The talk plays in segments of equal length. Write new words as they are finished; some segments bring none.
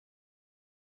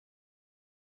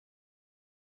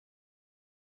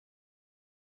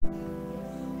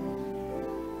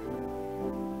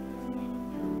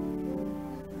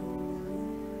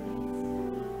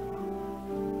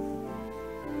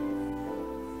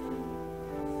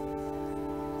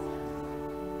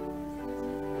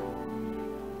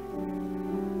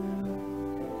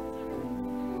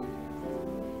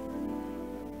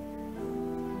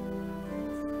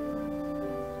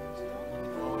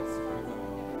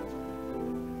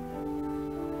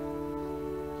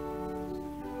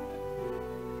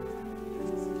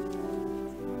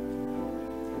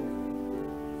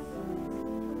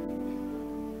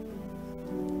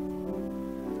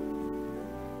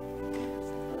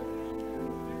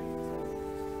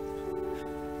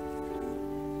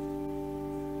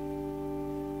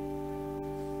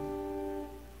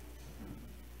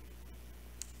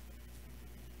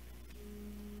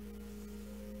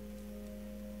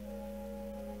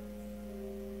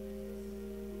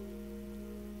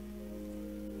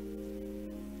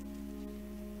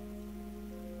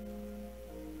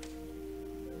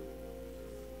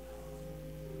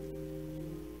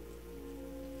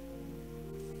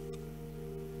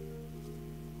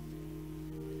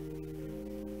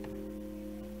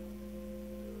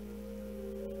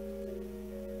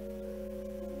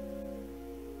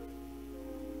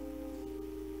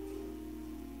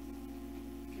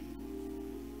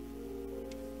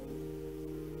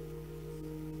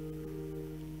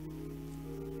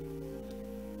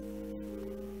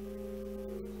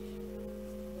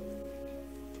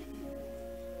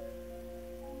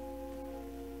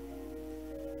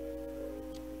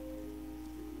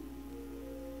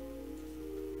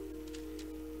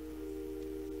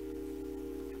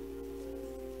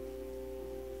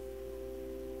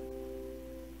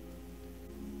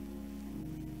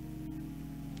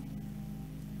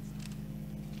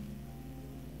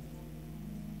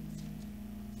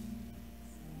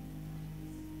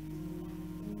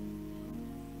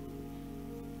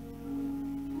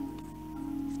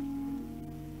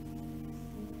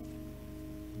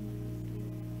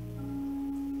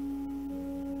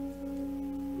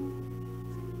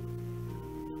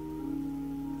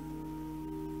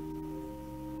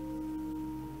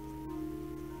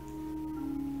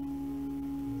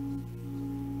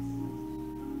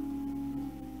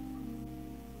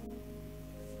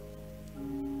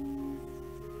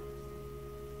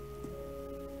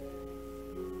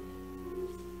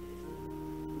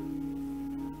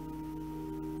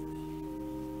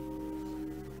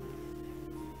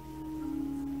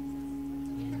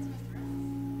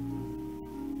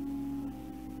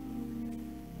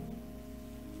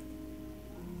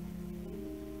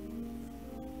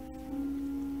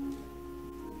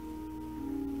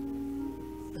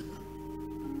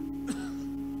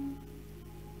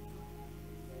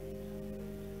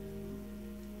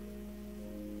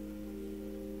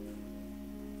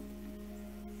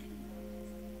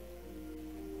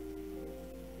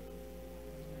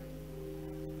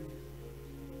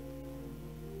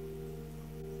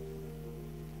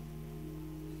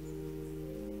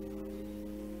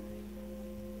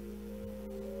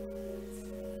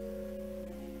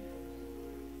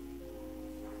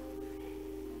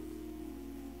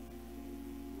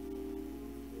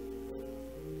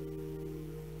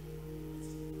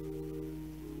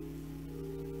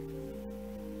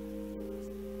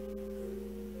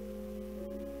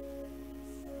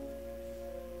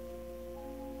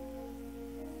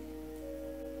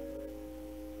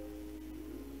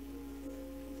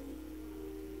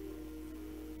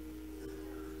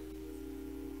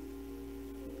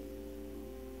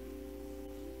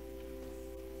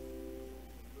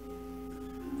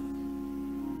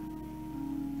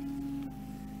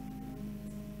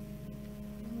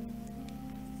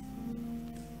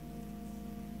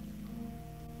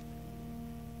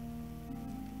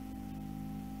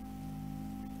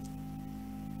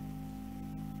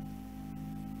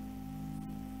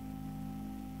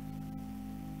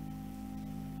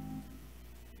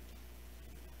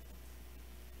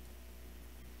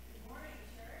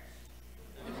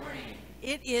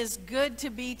It is good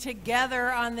to be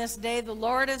together on this day the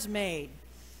Lord has made.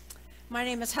 My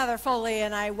name is Heather Foley,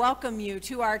 and I welcome you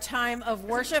to our time of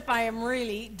worship. I am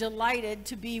really delighted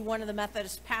to be one of the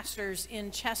Methodist pastors in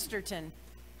Chesterton.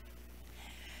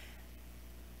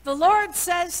 The Lord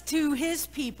says to his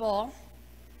people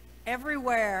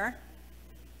everywhere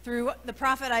through the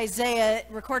prophet Isaiah,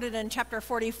 recorded in chapter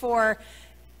 44,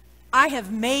 I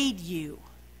have made you.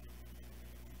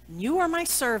 You are my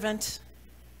servant,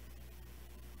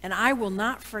 and I will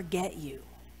not forget you.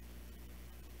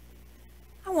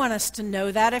 I want us to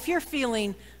know that. If you're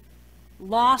feeling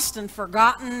lost and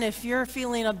forgotten, if you're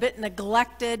feeling a bit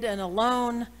neglected and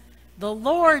alone, The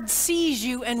Lord sees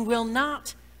you and will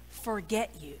not forget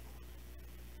you.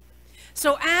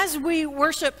 So as we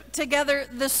worship together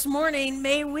this morning,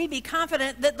 may we be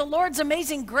confident that the Lord's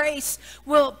amazing grace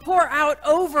will pour out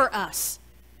over us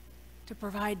to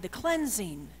provide the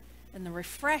cleansing and the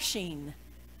refreshing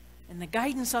and the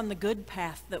guidance on the good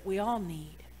path that we all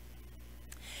need.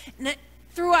 And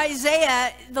through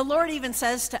Isaiah, the Lord even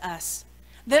says to us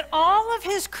that all of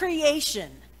his creation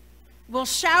will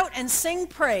shout and sing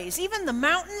praise, even the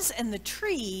mountains and the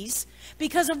trees,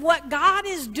 because of what God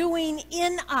is doing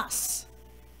in us.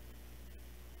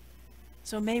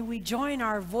 So may we join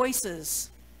our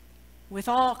voices with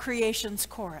all creation's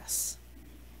chorus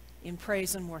in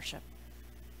praise and worship.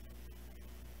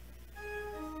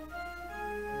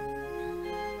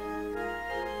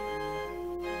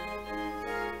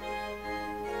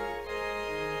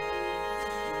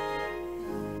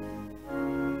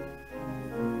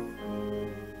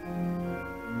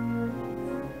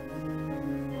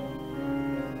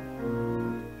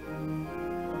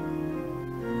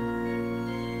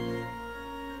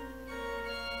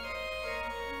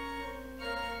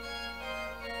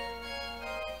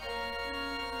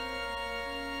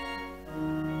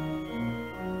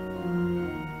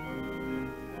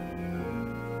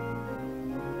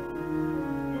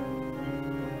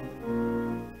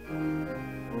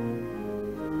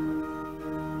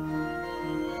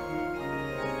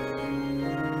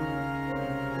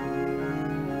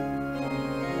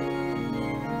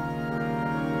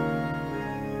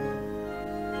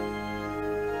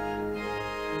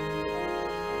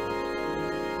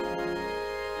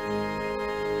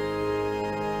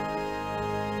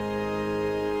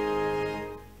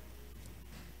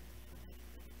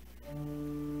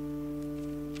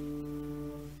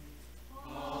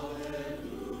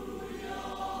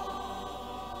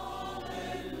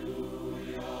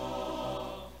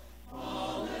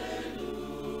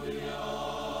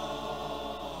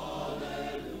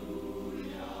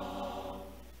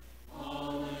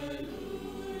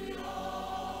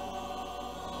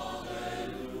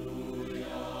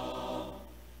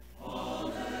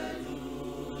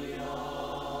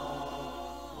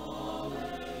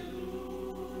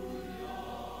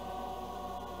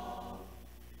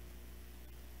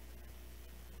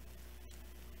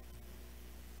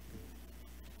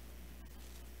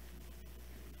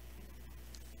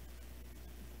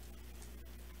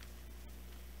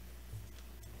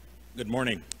 Good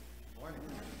morning.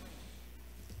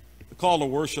 The call to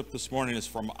worship this morning is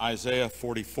from Isaiah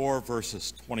 44,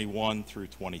 verses 21 through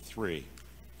 23.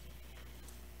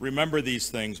 Remember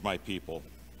these things, my people.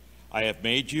 I have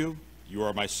made you. You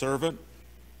are my servant.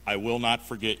 I will not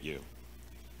forget you.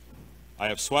 I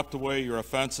have swept away your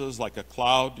offenses like a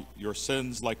cloud, your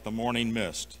sins like the morning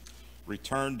mist.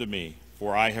 Return to me,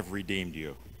 for I have redeemed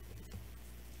you.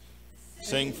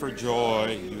 Sing for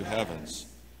joy, you heavens,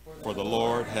 for the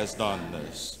Lord has done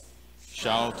this.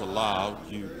 Shout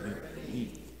aloud, you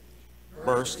beneath.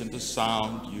 Burst into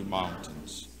sound, you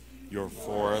mountains, your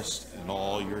forest and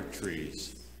all your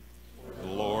trees.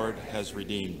 The Lord has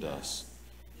redeemed us.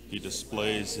 He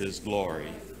displays his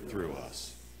glory through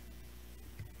us.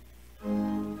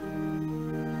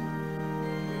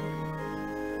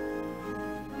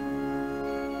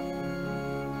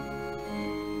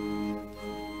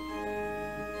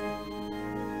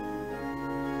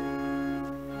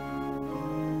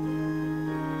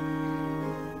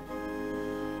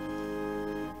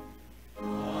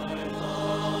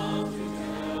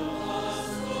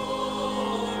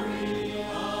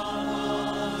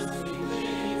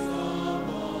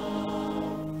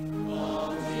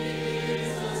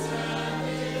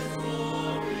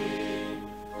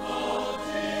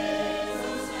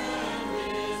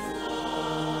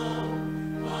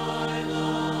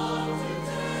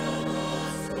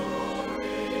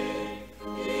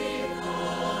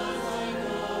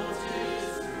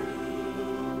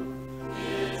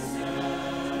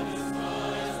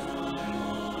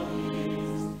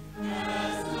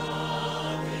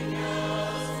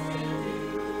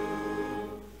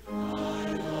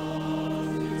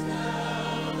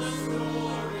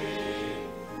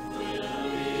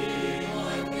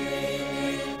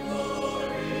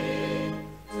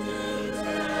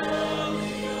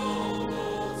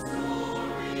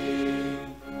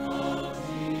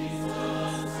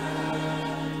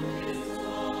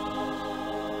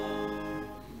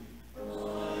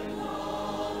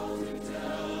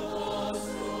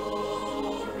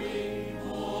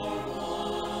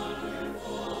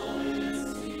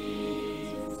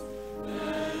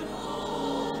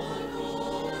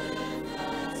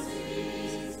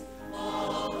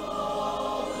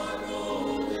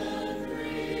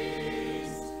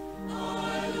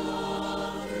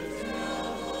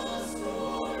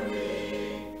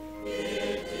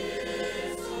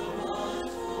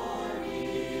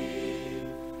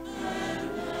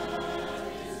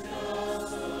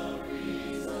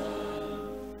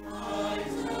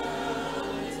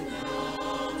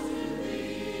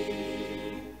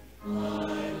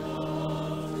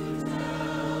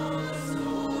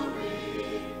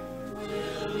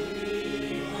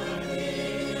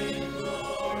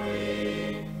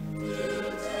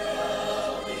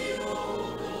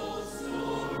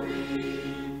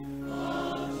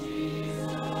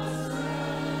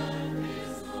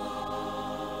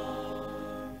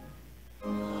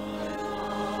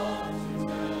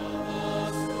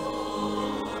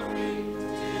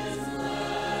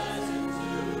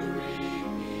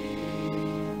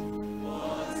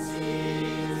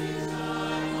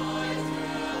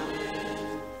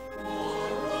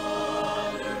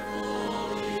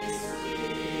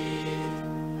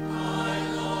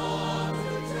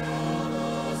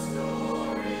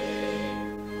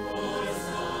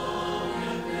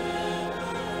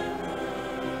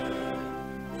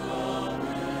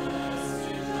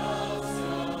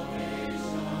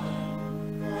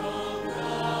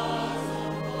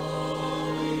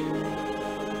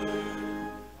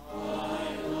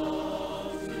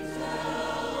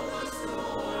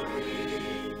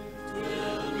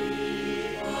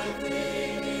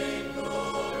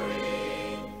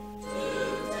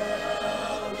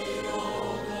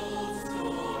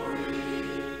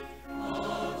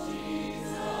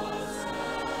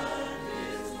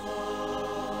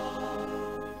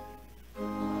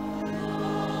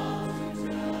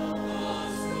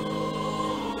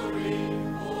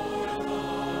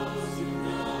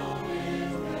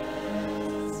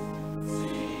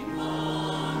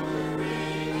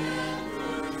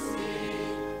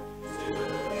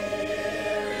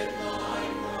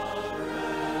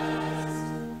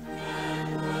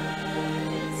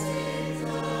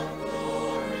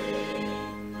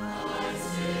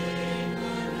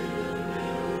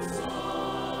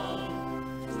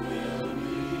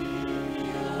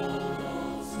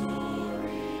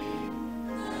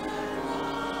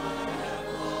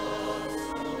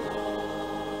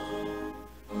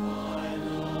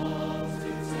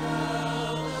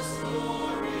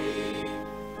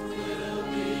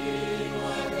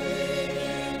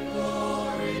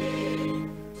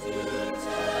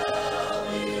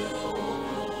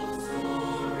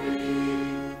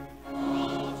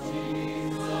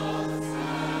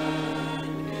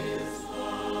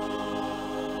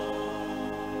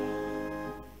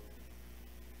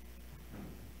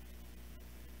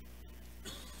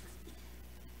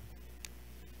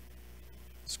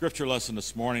 scripture lesson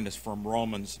this morning is from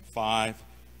Romans 5,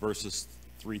 verses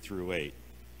 3 through 8.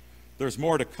 There's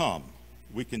more to come.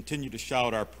 We continue to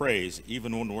shout our praise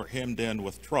even when we're hemmed in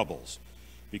with troubles,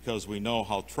 because we know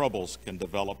how troubles can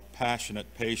develop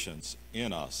passionate patience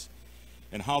in us,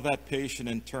 and how that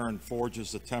patience in turn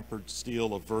forges the tempered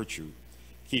steel of virtue,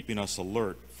 keeping us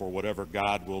alert for whatever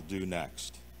God will do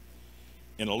next.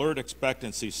 In alert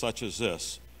expectancy such as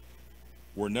this,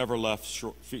 we're never left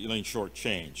feeling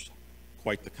shortchanged.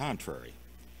 Quite the contrary.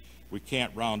 We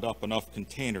can't round up enough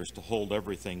containers to hold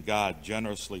everything God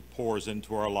generously pours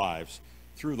into our lives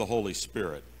through the Holy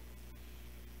Spirit.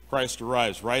 Christ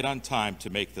arrives right on time to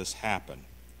make this happen.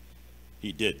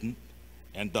 He didn't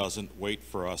and doesn't wait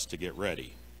for us to get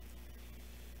ready.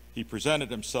 He presented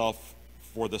himself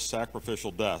for the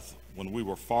sacrificial death when we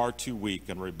were far too weak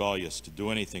and rebellious to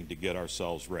do anything to get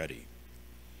ourselves ready.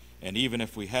 And even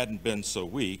if we hadn't been so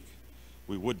weak,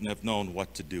 we wouldn't have known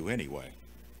what to do anyway.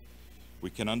 We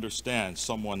can understand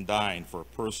someone dying for a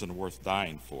person worth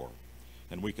dying for,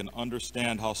 and we can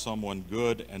understand how someone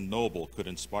good and noble could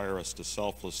inspire us to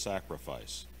selfless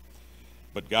sacrifice.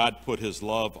 But God put his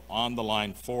love on the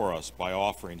line for us by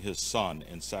offering his Son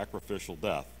in sacrificial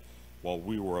death while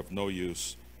we were of no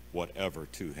use whatever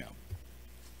to him.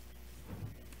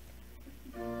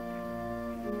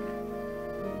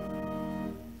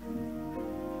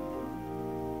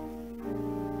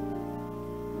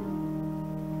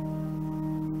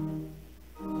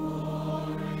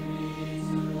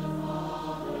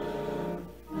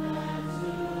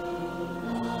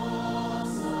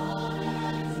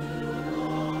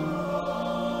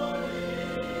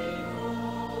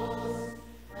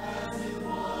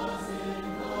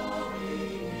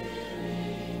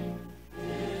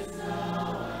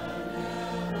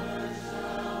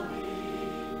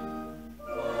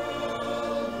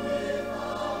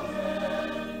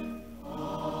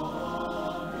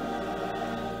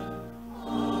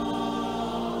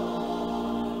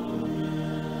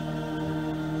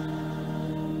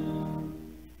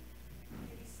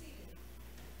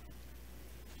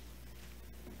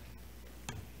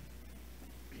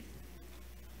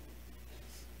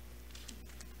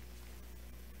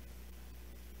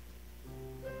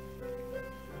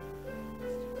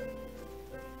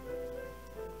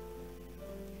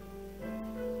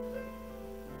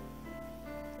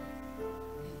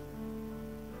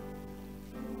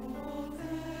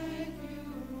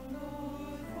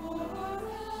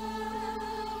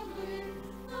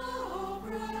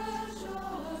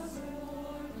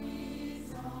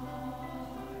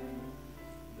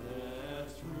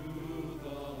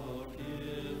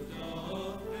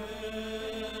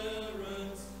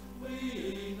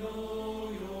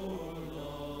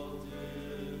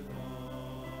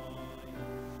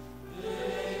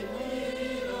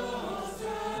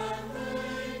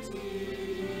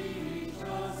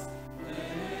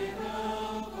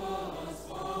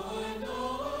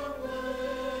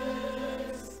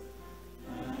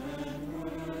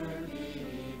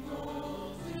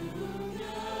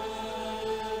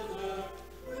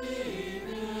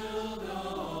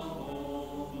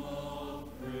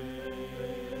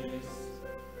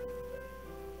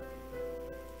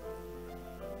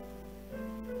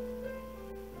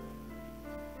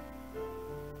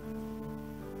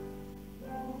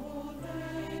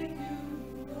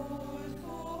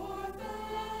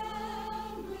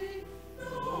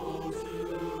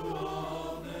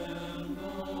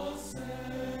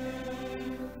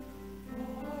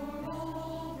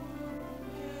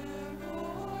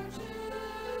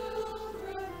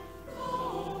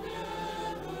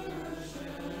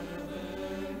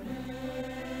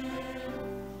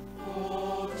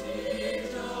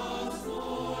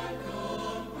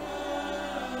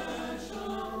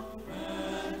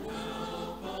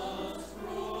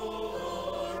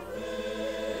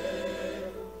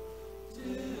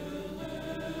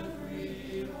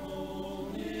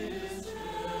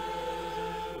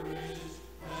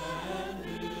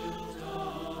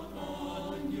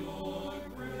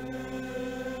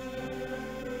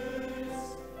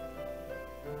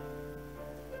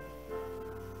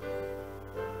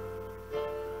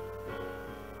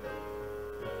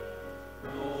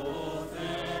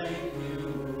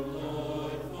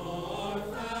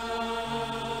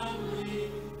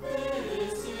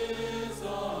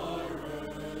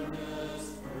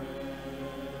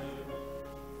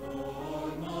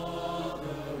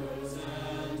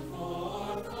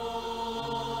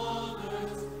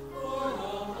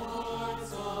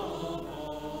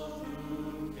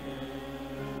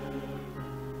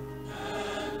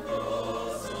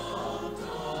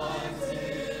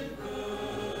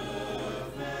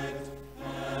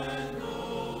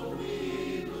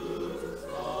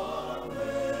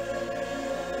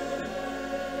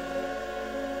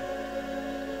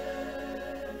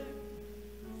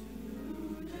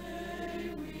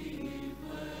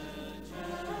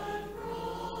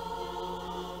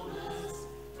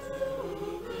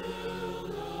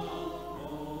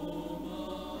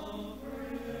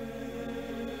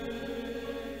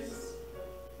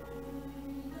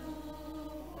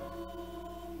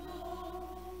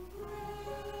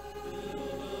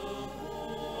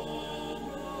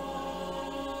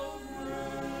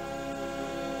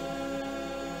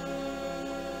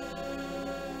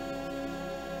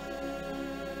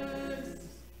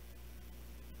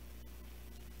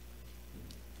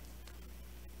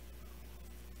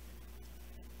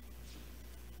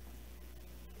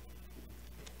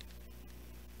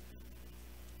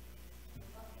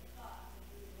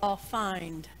 all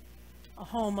find a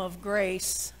home of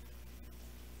grace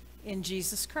in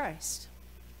Jesus Christ.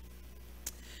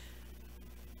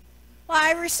 Well,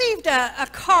 I received a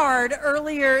card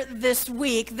earlier this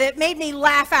week that made me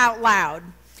laugh out loud.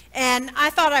 And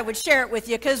I thought I would share it with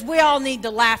you because we all need to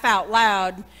laugh out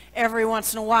loud every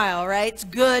once in a while, right? It's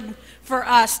good for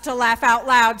us to laugh out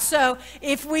loud. So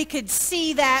if we could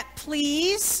see that,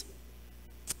 please.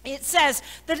 It says,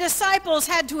 the disciples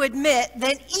had to admit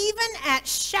that even at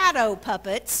shadow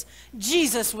puppets,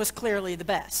 Jesus was clearly the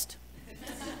best.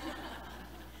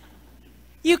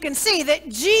 You can see that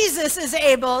Jesus is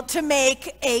able to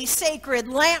make a sacred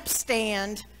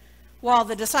lampstand while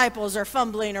the disciples are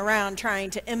fumbling around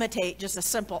trying to imitate just a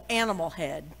simple animal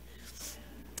head.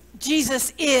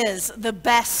 Jesus is the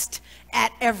best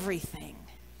at everything.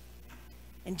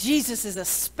 And Jesus is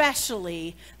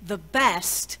especially the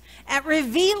best at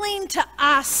revealing to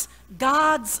us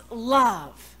God's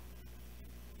love.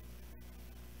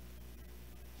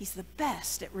 He's the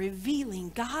best at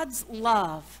revealing God's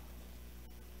love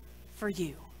for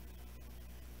you.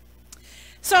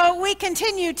 So we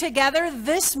continue together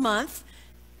this month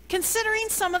considering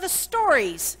some of the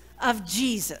stories of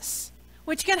Jesus,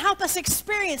 which can help us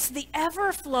experience the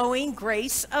ever-flowing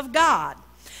grace of God.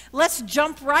 Let's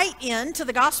jump right into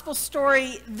the gospel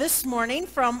story this morning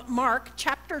from Mark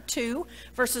chapter 2,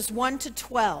 verses 1 to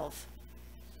 12.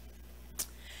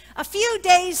 A few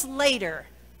days later,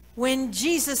 when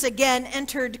Jesus again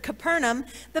entered Capernaum,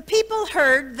 the people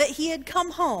heard that he had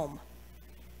come home.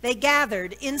 They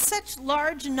gathered in such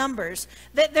large numbers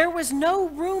that there was no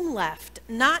room left,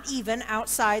 not even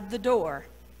outside the door.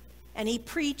 And he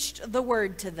preached the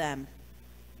word to them.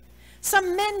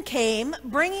 Some men came,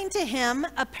 bringing to him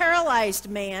a paralyzed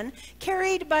man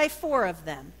carried by 4 of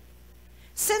them.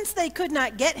 Since they could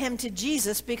not get him to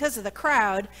Jesus because of the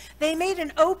crowd, they made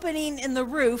an opening in the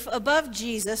roof above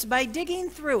Jesus by digging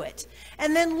through it,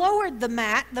 and then lowered the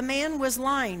mat the man was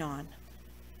lying on.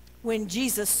 When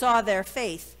Jesus saw their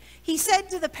faith, he said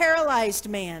to the paralyzed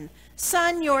man,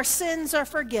 "Son, your sins are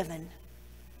forgiven."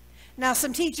 Now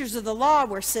some teachers of the law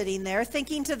were sitting there,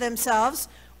 thinking to themselves,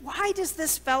 "Why does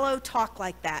this fellow talk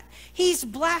like that? He's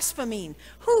blaspheming.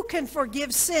 Who can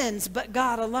forgive sins but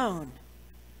God alone?"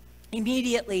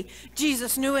 Immediately,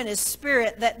 Jesus knew in his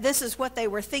spirit that this is what they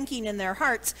were thinking in their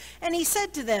hearts, and he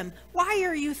said to them, "Why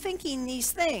are you thinking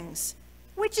these things?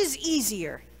 Which is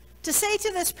easier, to say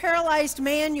to this paralyzed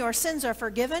man, 'Your sins are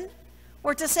forgiven,'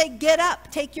 or to say, 'Get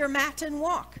up, take your mat and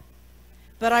walk'?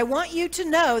 But I want you to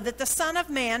know that the Son of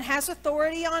Man has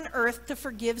authority on earth to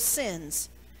forgive sins."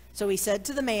 So he said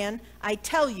to the man, "I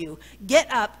tell you,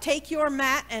 get up, take your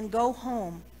mat, and go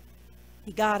home."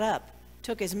 He got up,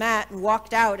 took his mat, and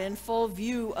walked out in full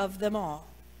view of them all.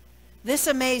 This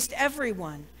amazed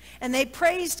everyone, and they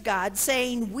praised God,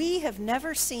 saying, "We have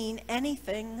never seen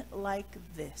anything like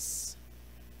this."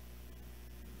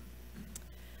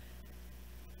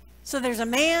 So there's a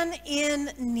man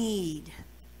in need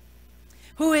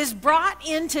who is brought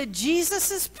into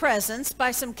Jesus' presence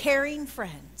by some caring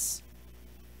friends.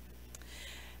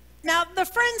 Now, the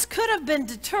friends could have been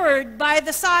deterred by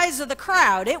the size of the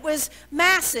crowd. It was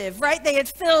massive, right? They had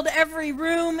filled every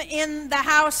room in the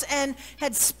house and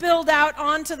had spilled out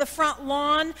onto the front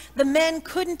lawn. The men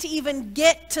couldn't even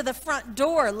get to the front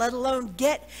door, let alone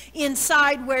get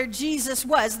inside where Jesus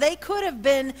was. They could have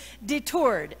been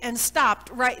detoured and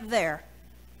stopped right there.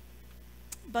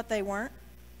 But they weren't.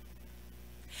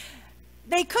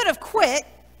 They could have quit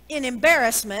in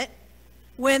embarrassment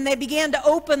when they began to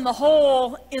open the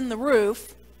hole in the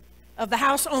roof of the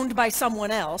house owned by someone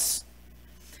else.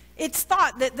 It's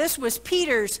thought that this was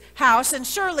Peter's house, and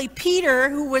surely Peter,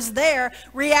 who was there,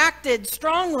 reacted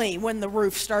strongly when the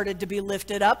roof started to be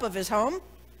lifted up of his home.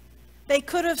 They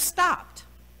could have stopped,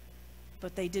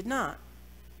 but they did not.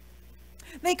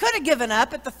 They could have given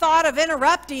up at the thought of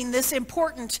interrupting this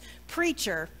important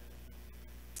preacher.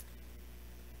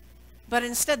 But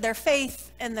instead, their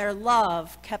faith and their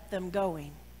love kept them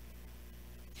going.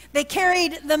 They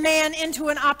carried the man into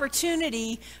an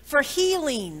opportunity for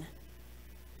healing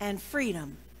and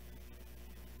freedom.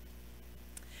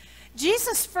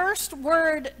 Jesus' first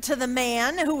word to the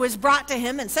man who was brought to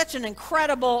him in such an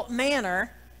incredible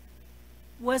manner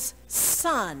was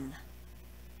 "son."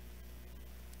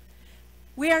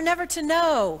 We are never to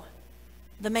know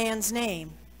the man's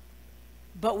name,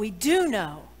 but we do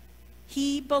know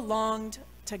he belonged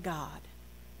to God.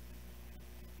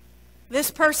 This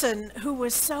person who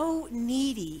was so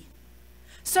needy,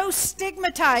 so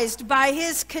stigmatized by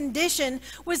his condition,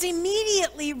 was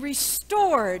immediately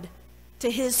restored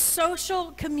to his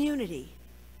social community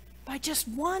by just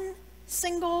one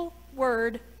single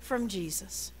word from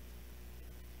Jesus.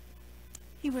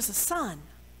 He was a son.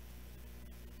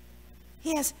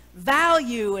 He has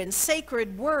value and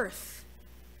sacred worth.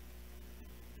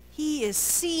 He is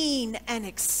seen and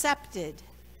accepted.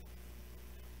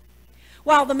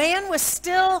 While the man was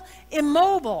still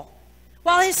immobile,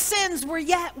 while his sins were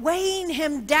yet weighing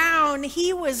him down,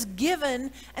 he was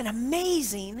given an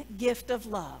amazing gift of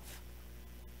love.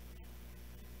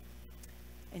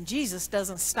 And Jesus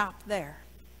doesn't stop there.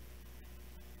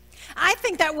 I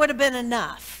think that would have been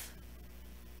enough.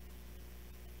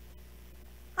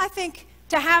 I think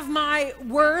to have my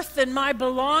worth and my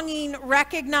belonging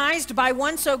recognized by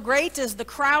one so great as the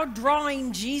crowd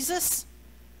drawing Jesus,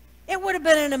 it would have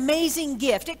been an amazing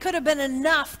gift. It could have been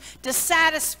enough to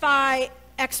satisfy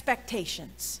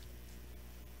expectations.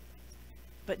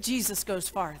 But Jesus goes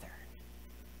farther.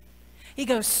 He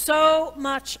goes so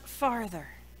much farther.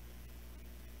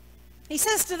 He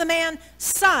says to the man,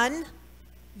 "Son,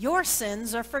 your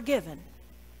sins are forgiven."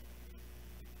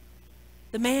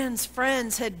 The man's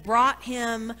friends had brought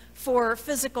him for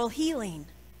physical healing,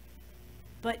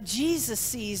 but Jesus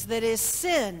sees that his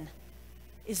sin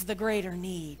is the greater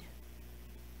need.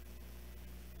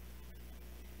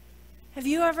 Have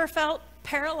you ever felt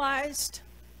paralyzed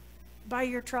by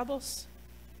your troubles?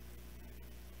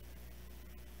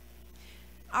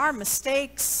 Our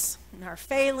mistakes and our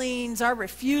failings, our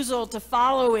refusal to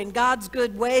follow in God's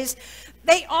good ways,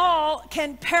 they all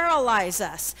can paralyze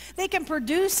us. They can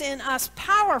produce in us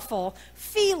powerful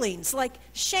feelings like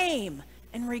shame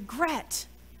and regret,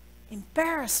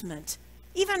 embarrassment,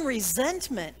 even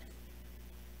resentment.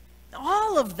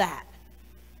 All of that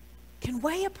can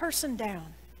weigh a person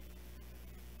down.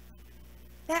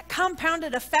 That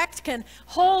compounded effect can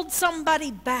hold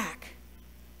somebody back.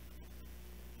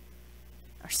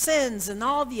 Our sins and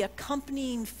all the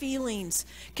accompanying feelings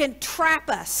can trap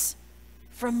us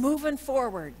from moving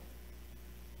forward.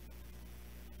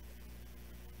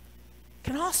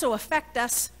 Can also affect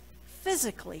us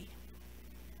physically.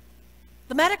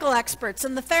 The medical experts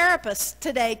and the therapists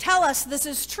today tell us this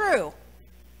is true.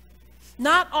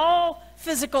 Not all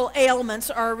physical ailments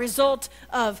are a result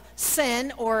of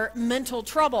sin or mental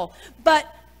trouble,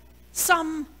 but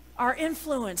some are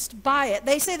influenced by it.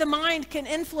 They say the mind can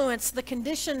influence the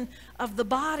condition of the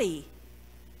body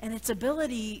and its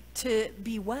ability to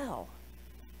be well.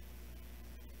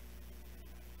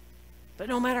 But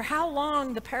no matter how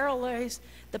long the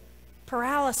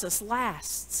paralysis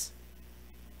lasts,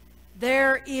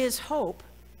 there is hope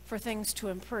for things to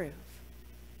improve.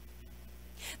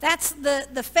 That's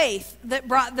the faith that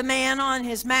brought the man on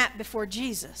his mat before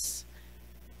Jesus.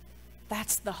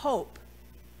 That's the hope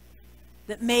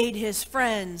that made his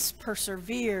friends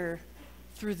persevere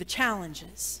through the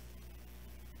challenges.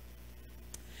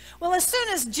 Well, as soon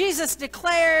as Jesus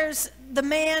declares the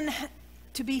man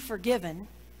to be forgiven,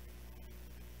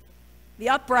 the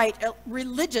upright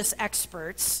religious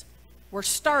experts were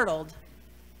startled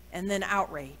and then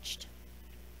outraged.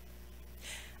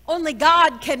 Only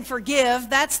God can forgive.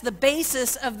 That's the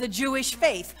basis of the Jewish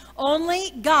faith.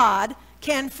 Only God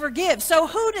can forgive. So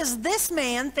who does this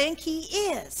man think he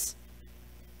is?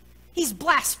 He's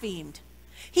blasphemed.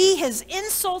 He has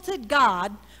insulted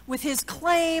God with his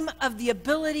claim of the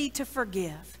ability to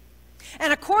forgive.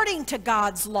 And according to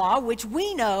God's law, which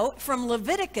we know from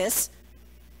Leviticus,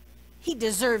 he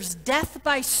deserves death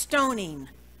by stoning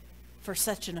for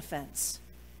such an offense.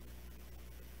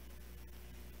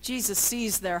 Jesus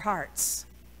sees their hearts.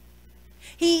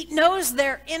 He knows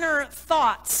their inner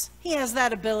thoughts. He has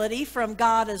that ability from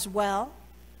God as well.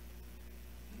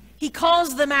 He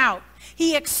calls them out.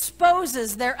 He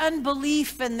exposes their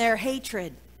unbelief and their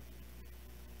hatred.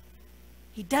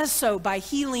 He does so by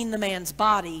healing the man's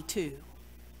body too.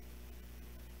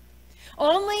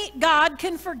 Only God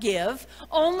can forgive.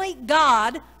 Only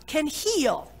God can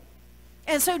heal.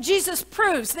 And so Jesus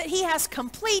proves that he has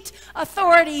complete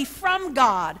authority from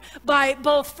God by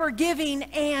both forgiving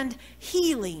and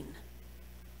healing.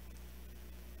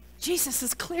 Jesus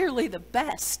is clearly the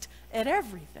best at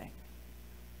everything.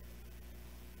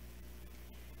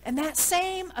 And that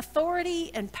same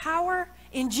authority and power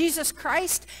in Jesus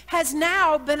Christ has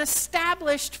now been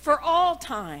established for all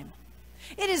time.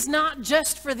 It is not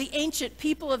just for the ancient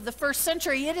people of the first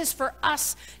century. It is for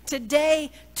us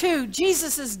today too.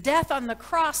 Jesus' death on the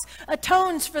cross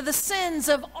atones for the sins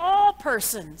of all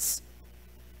persons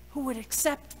who would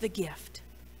accept the gift.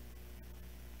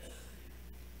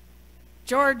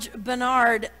 George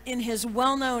Bernard, in his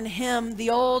well-known hymn,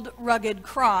 "The Old Rugged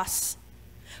Cross,"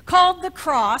 called the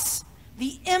cross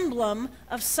the emblem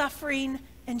of suffering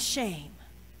and shame.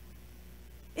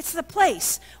 It's the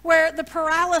place where the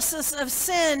paralysis of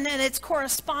sin and its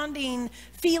corresponding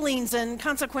feelings and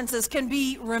consequences can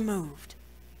be removed.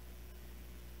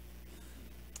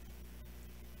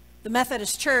 The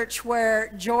Methodist Church,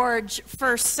 where George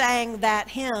first sang that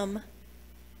hymn,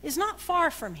 is not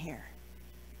far from here.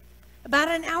 About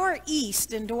an hour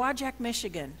east in Dowagiac,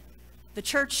 Michigan, the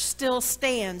church still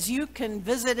stands. You can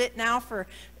visit it now for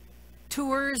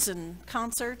tours and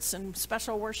concerts and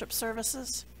special worship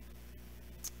services.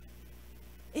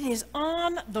 It is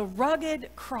on the rugged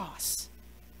cross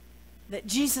that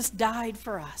Jesus died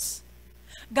for us.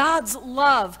 God's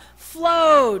love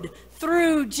flowed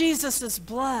through Jesus'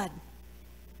 blood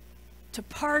to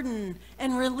pardon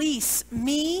and release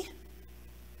me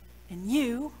and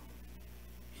you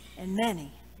and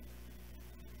many.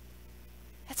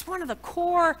 That's one of the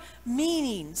core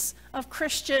meanings of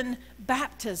Christian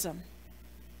baptism.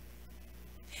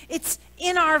 It's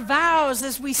in our vows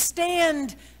as we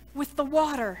stand with the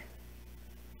water.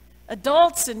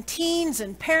 Adults and teens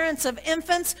and parents of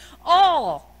infants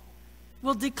all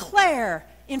will declare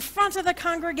in front of the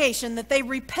congregation that they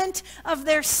repent of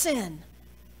their sin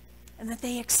and that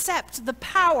they accept the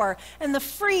power and the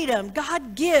freedom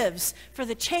God gives for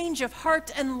the change of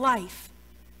heart and life.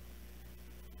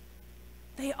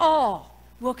 They all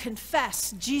will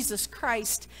confess Jesus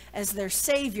Christ as their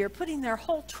Savior, putting their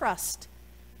whole trust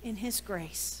in His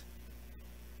grace.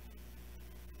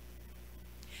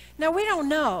 Now, we don't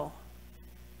know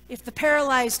if the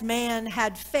paralyzed man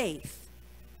had faith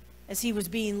as he was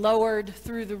being lowered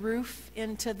through the roof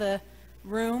into the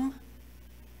room.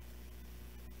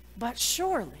 But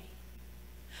surely,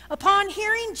 upon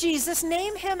hearing Jesus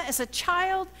name him as a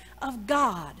child of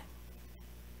God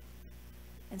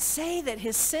and say that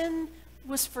his sin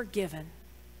was forgiven,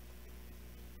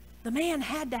 the man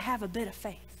had to have a bit of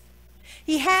faith.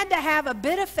 He had to have a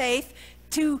bit of faith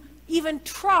to even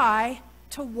try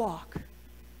to walk.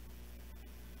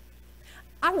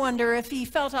 I wonder if he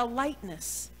felt a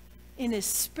lightness in his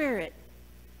spirit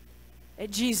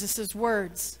at Jesus'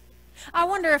 words. I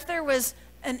wonder if there was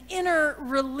an inner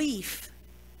relief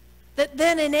that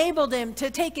then enabled him to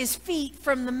take his feet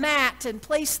from the mat and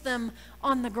place them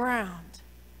on the ground.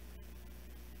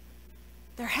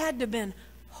 There had to have been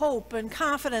hope and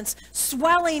confidence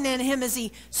swelling in him as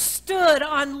he stood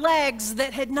on legs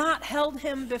that had not held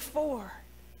him before.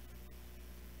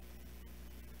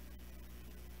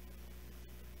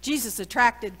 Jesus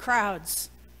attracted crowds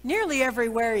nearly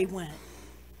everywhere he went.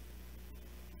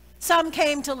 Some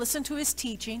came to listen to his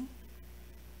teaching.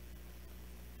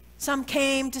 Some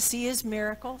came to see his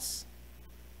miracles.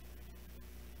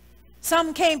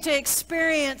 Some came to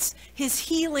experience his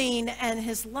healing and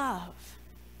his love.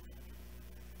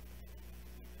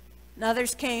 And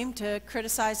others came to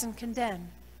criticize and condemn.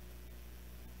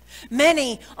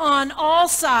 Many on all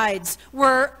sides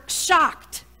were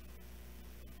shocked,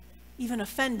 even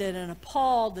offended and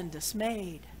appalled and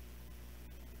dismayed.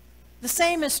 The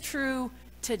same is true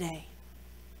today.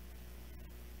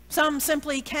 Some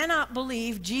simply cannot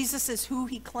believe Jesus is who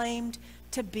he claimed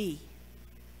to be.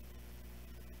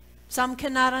 Some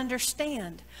cannot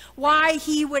understand why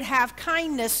he would have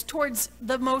kindness towards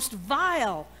the most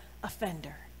vile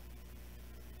offender.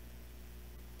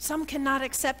 Some cannot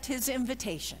accept his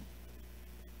invitation.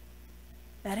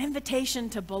 That invitation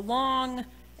to belong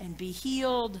and be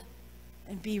healed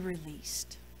and be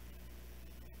released.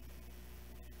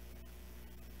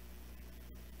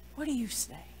 What do you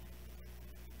say?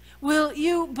 Will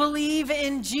you believe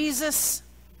in Jesus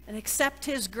and accept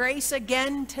his grace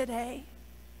again today?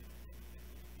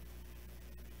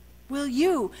 Will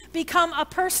you become a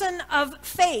person of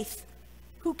faith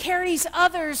who carries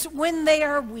others when they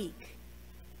are weak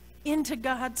into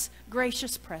God's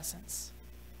gracious presence?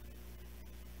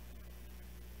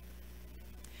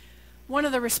 One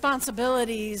of the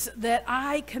responsibilities that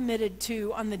I committed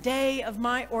to on the day of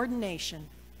my ordination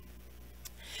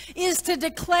is to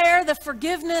declare the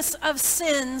forgiveness of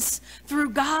sins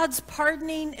through God's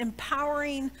pardoning,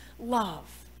 empowering love.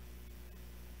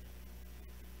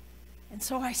 And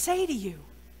so I say to you,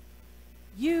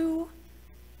 you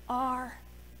are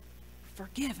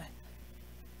forgiven.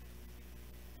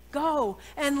 Go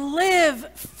and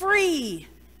live free,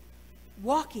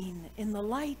 walking in the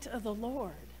light of the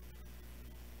Lord.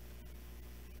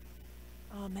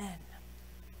 Amen.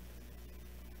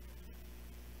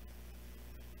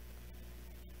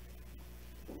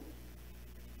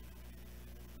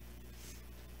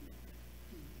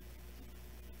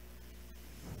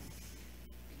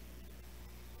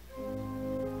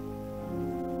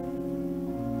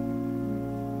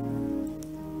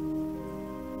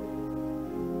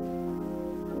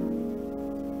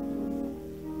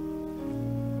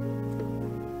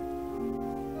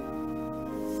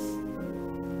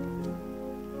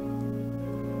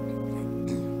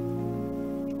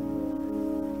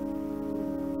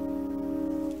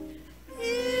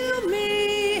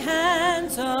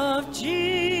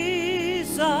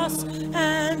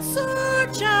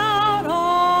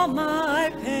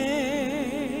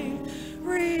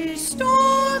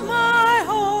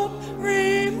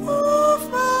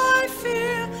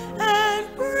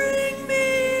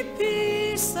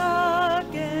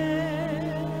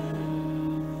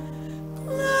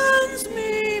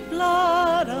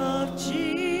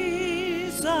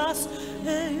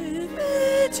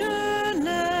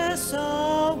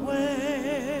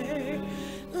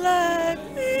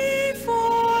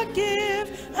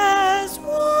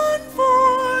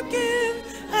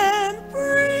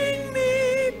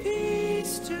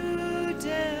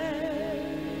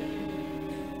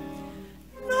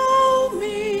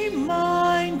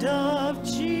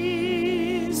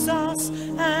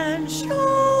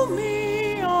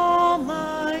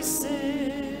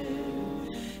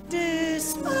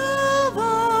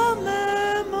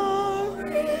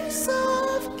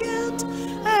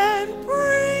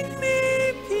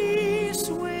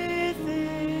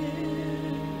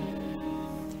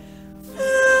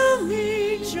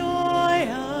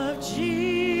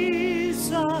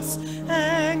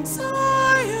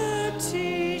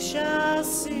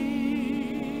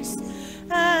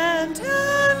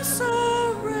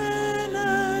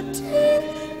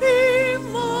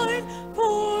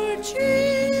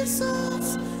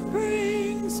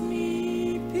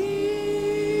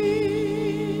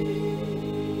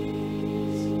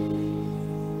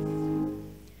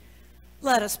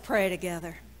 Let us pray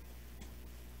together.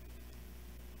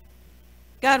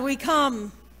 God, we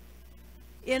come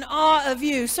in awe of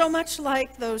you, so much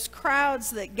like those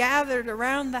crowds that gathered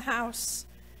around the house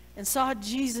and saw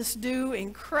Jesus do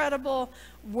incredible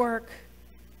work.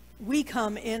 We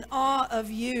come in awe of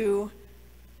you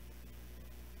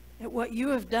at what you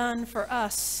have done for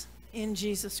us in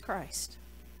Jesus Christ.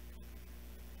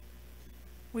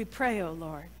 We pray, O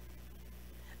Lord,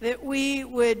 that we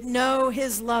would know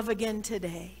his love again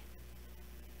today,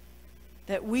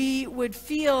 that we would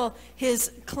feel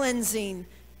his cleansing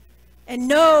and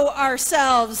know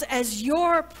ourselves as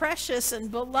your precious and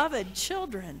beloved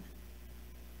children,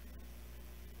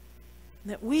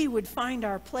 that we would find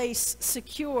our place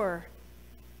secure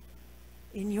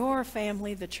in your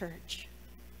family, the church.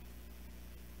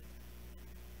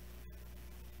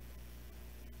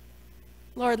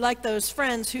 Lord, like those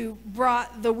friends who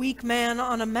brought the weak man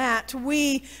on a mat,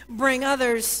 we bring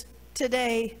others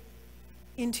today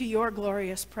into your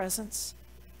glorious presence.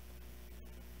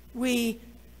 We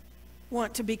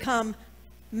want to become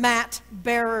mat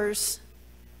bearers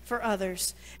for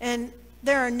others. And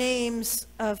there are names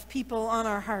of people on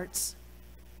our hearts.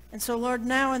 And so, Lord,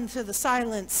 now into the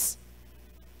silence,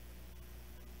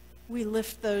 we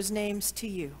lift those names to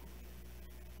you.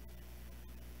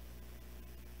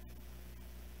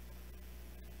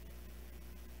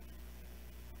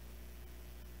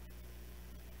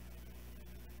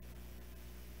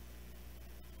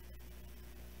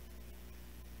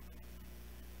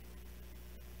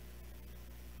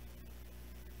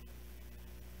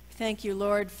 Thank you,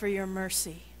 Lord, for your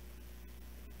mercy.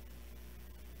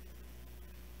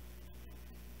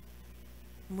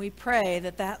 And we pray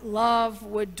that that love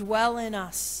would dwell in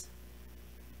us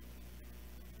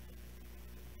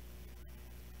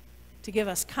to give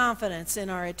us confidence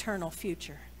in our eternal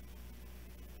future.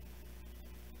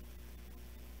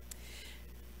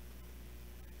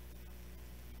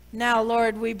 Now,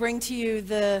 Lord, we bring to you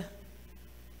the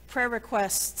prayer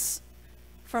requests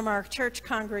from our church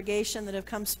congregation that have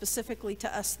come specifically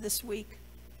to us this week.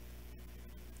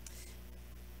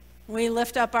 We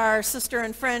lift up our sister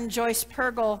and friend Joyce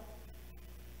Pergel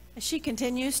as she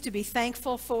continues to be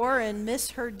thankful for and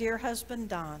miss her dear husband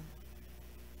Don.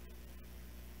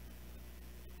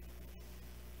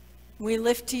 We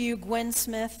lift to you Gwen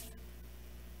Smith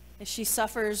as she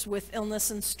suffers with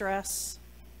illness and stress.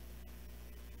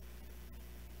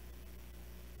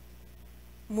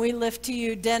 We lift to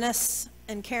you Dennis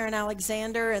and Karen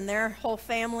Alexander and their whole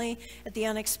family at the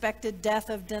unexpected death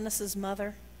of Dennis's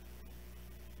mother.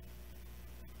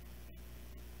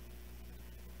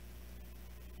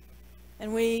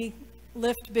 And we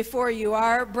lift before you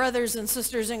our brothers and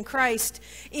sisters in Christ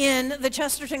in the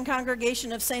Chesterton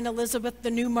congregation of St. Elizabeth,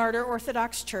 the New Martyr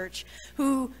Orthodox Church,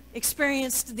 who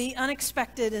experienced the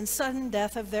unexpected and sudden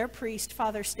death of their priest,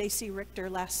 Father Stacy Richter,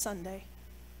 last Sunday.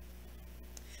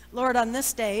 Lord, on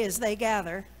this day as they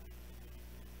gather,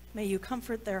 may you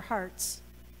comfort their hearts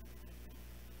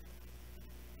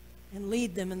and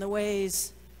lead them in the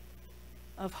ways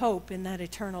of hope in that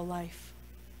eternal life.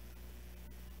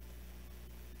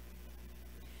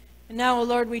 And now, O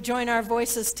Lord, we join our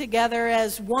voices together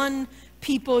as one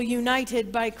people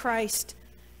united by Christ,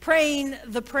 praying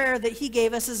the prayer that he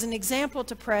gave us as an example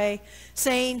to pray,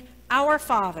 saying, Our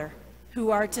Father, who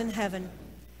art in heaven,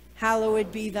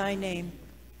 hallowed be thy name.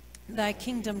 Thy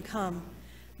kingdom come,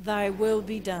 thy will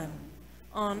be done,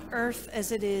 on earth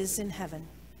as it is in heaven.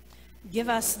 Give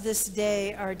us this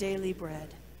day our daily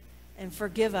bread, and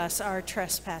forgive us our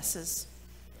trespasses,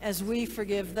 as we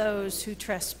forgive those who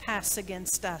trespass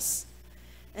against us.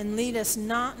 And lead us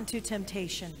not into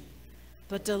temptation,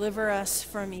 but deliver us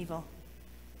from evil.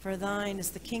 For thine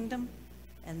is the kingdom,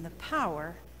 and the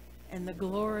power, and the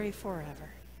glory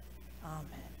forever.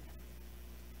 Amen.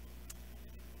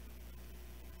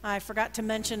 I forgot to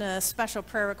mention a special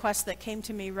prayer request that came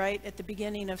to me right at the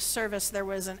beginning of service. There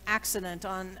was an accident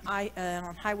on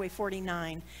Highway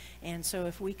 49, and so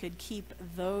if we could keep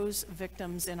those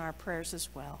victims in our prayers as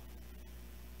well.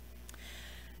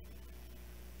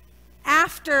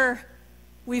 After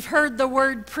we've heard the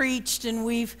word preached and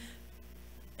we've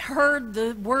heard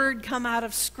the word come out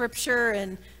of Scripture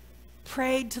and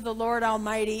prayed to the Lord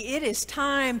Almighty, it is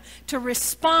time to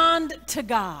respond to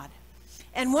God.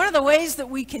 And one of the ways that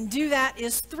we can do that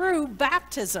is through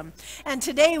baptism. And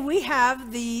today we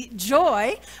have the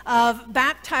joy of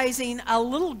baptizing a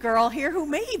little girl here who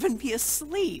may even be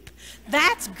asleep.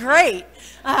 That's great.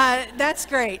 That's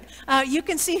great. You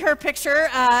can see her picture.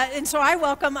 And so I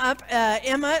welcome up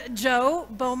Emma Jo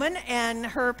Bowman and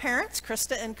her parents,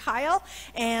 Krista and Kyle,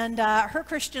 and her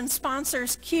Christian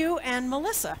sponsors, Q and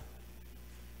Melissa.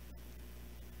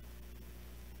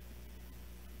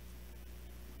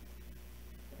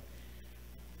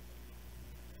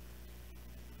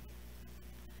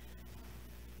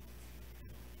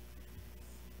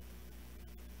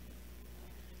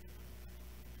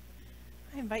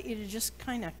 invite you to just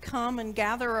kind of come and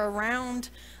gather around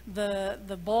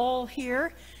the bowl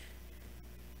here.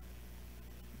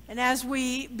 And as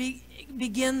we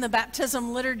begin the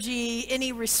baptism liturgy,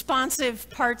 any responsive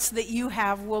parts that you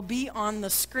have will be on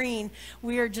the screen.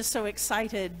 We are just so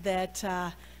excited that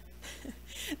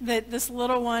that this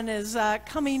little one is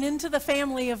coming into the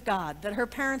family of God, that her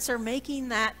parents are making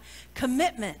that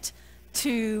commitment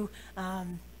to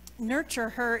nurture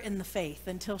her in the faith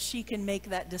until she can make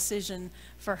that decision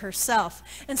for herself.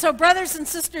 And so, brothers and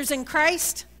sisters in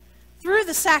Christ, through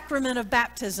the sacrament of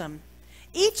baptism,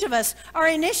 each of us are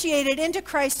initiated into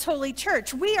Christ's holy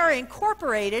church. We are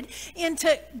incorporated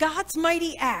into God's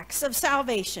mighty acts of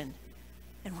salvation.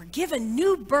 And we're given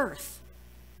new birth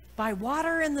by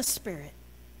water and the Spirit.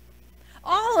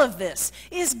 All of this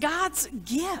is God's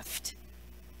gift,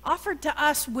 offered to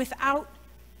us without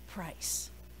price.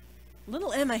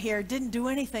 Little Emma here didn't do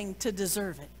anything to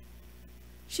deserve it.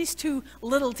 She's too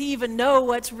little to even know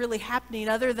what's really happening,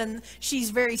 other than she's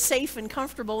very safe and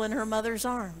comfortable in her mother's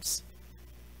arms.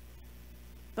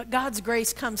 But God's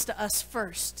grace comes to us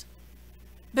first,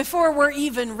 before we're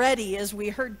even ready, as we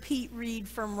heard Pete read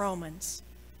from Romans.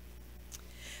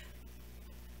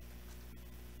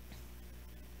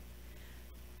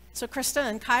 So Krista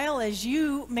and Kyle, as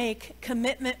you make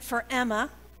commitment for Emma,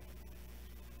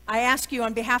 I ask you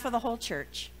on behalf of the whole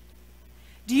church,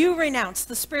 do you renounce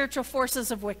the spiritual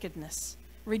forces of wickedness,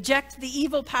 reject the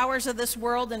evil powers of this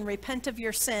world, and repent of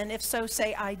your sin? If so,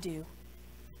 say, I do.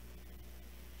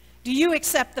 Do you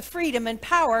accept the freedom and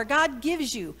power God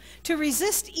gives you to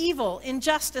resist evil,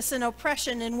 injustice, and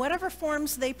oppression in whatever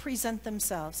forms they present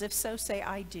themselves? If so, say,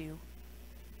 I do.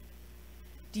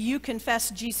 Do you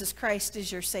confess Jesus Christ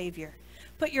as your Savior?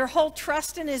 Put your whole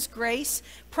trust in his grace,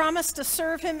 promise to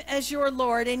serve him as your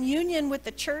Lord in union with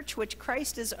the church which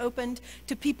Christ has opened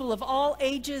to people of all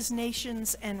ages,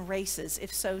 nations, and races?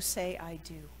 If so, say, I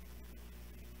do.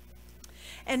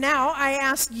 And now I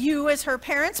ask you as her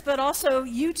parents, but also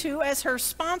you two as her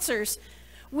sponsors,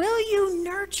 will you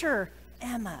nurture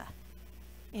Emma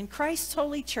in Christ's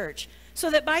holy church, so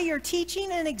that by your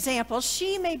teaching and example,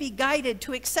 she may be guided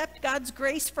to accept God's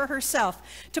grace for herself,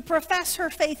 to profess her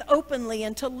faith openly,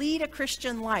 and to lead a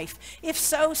Christian life? If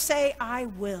so, say, I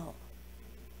will.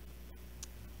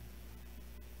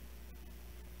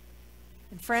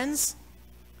 And friends,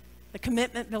 the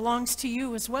commitment belongs to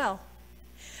you as well.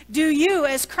 Do you,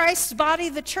 as Christ's body,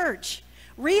 the church,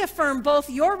 reaffirm both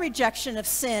your rejection of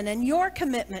sin and your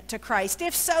commitment to Christ?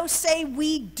 If so, say,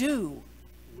 we do.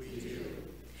 We do.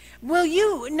 Will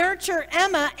you nurture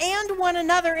Emma and one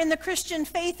another in the Christian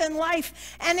faith and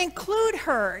life, and include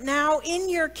her now in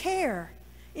your care?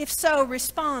 If so,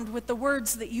 respond with the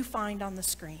words that you find on the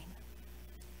screen.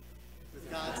 With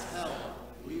God's help,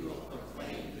 we will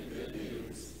proclaim the good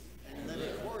news and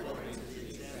live according to the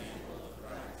example of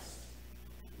Christ.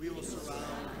 We will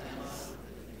surround Emma with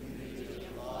a community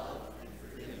of love and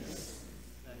forgiveness,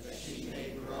 that she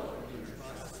may grow in the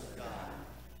trust of God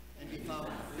and be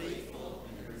found faithful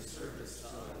in her service to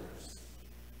others.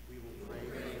 We will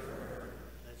pray for her,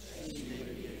 that she may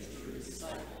be a true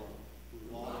disciple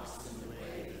who walks in the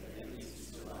way that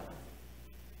leads to life.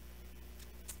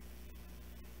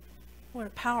 What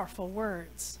a powerful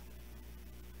words.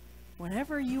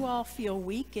 Whenever you all feel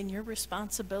weak in your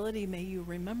responsibility, may you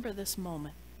remember this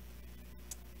moment.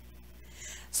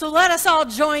 So let us all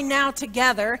join now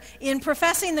together in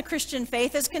professing the Christian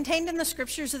faith as contained in the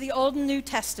scriptures of the Old and New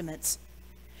Testaments.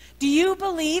 Do you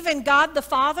believe in God the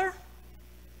Father?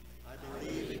 I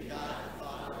believe in God the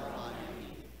Father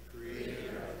Almighty, creator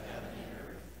of heaven and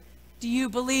earth. Do you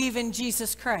believe in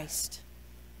Jesus Christ?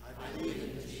 I believe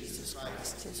in Jesus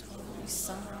Christ, His only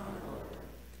Son, our Lord,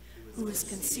 who was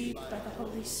conceived by the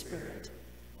Holy Spirit,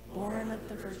 born of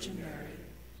the Virgin Mary,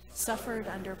 suffered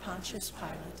under Pontius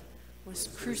Pilate, was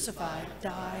crucified,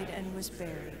 died, and was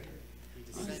buried.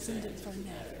 He descended from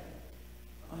heaven.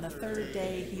 On the third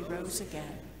day he rose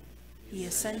again. He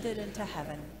ascended into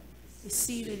heaven, is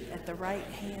seated at the right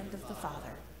hand of the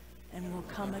Father, and will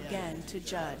come again to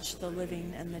judge the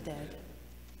living and the dead.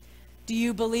 Do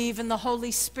you believe in the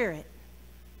Holy Spirit?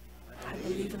 I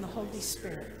believe in the Holy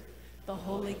Spirit, the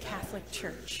Holy Catholic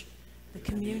Church, the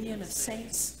communion of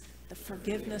saints, the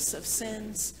forgiveness of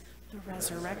sins, the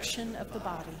resurrection of the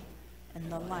body, and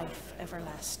the life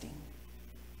everlasting.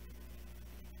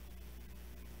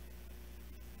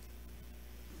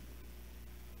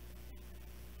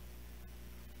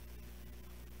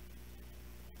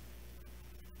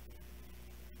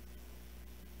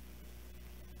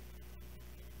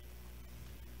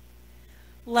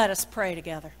 Let us pray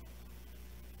together.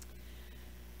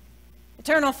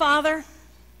 Eternal Father,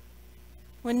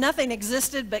 When nothing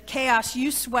existed but chaos,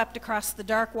 you swept across the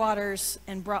dark waters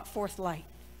and brought forth light.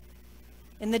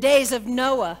 In the days of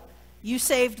Noah, you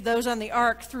saved those on the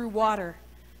ark through water.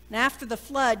 And after the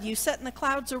flood, you set in the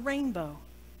clouds a rainbow.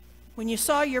 When you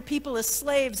saw your people as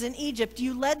slaves in Egypt,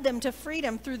 you led them to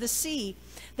freedom through the sea.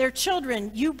 Their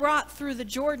children you brought through the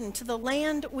Jordan to the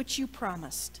land which you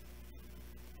promised.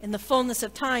 In the fullness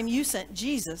of time, you sent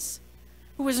Jesus,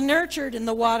 who was nurtured in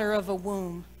the water of a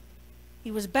womb. He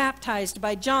was baptized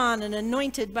by John and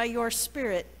anointed by your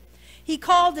Spirit. He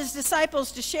called his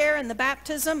disciples to share in the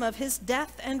baptism of his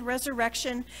death and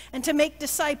resurrection and to make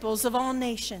disciples of all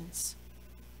nations.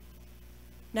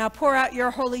 Now pour out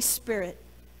your Holy Spirit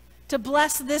to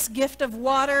bless this gift of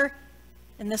water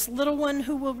and this little one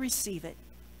who will receive it,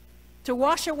 to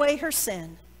wash away her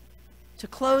sin, to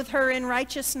clothe her in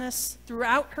righteousness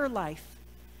throughout her life,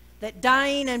 that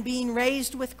dying and being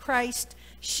raised with Christ,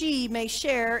 she may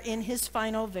share in his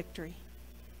final victory.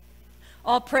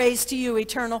 All praise to you,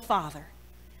 eternal Father,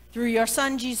 through your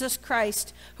Son, Jesus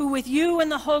Christ, who with you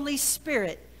and the Holy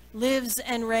Spirit lives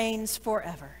and reigns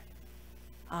forever.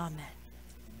 Amen.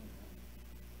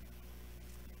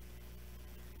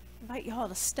 I invite you all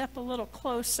to step a little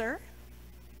closer.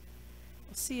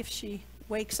 We'll see if she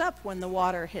wakes up when the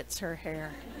water hits her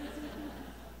hair.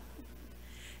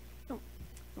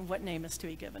 What name is to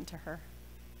be given to her?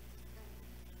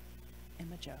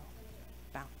 Emma Jo.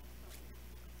 Bow.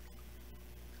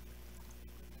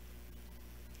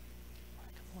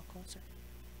 Come a little closer.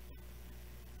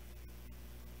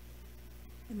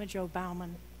 Emma Jo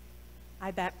Bauman,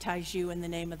 I baptize you in the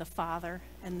name of the Father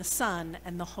and the Son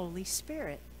and the Holy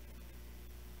Spirit.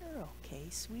 You're okay,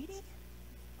 sweetie.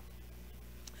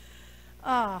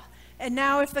 And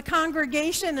now if the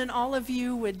congregation and all of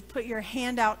you would put your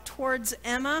hand out towards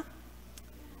Emma,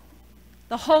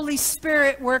 the Holy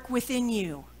Spirit work within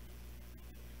you,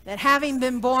 that having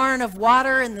been born of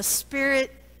water and the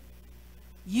Spirit,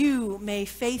 you may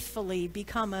faithfully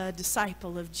become a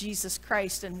disciple of Jesus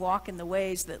Christ and walk in the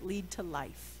ways that lead to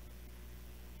life.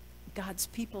 God's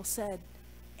people said,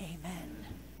 amen.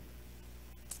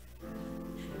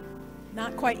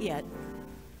 Not quite yet.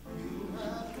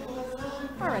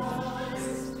 All right then.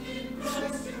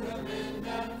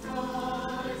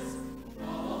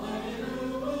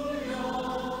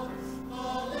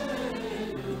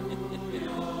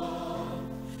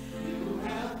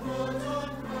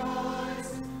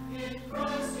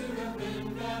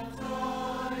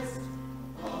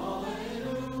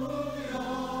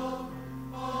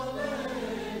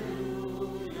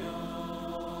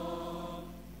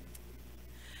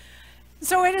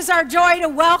 So it is our joy to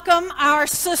welcome our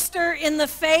sister in the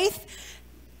faith.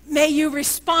 May you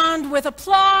respond with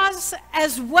applause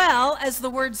as well as the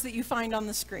words that you find on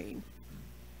the screen.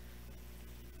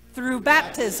 Through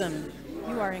baptism,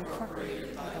 you are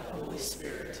incorporated by the Holy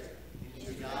Spirit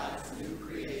into God's new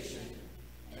creation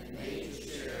and made to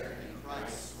share in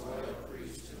Christ's royal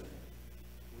priesthood.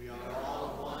 We are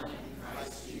all one in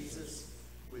Christ Jesus.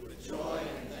 With joy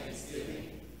and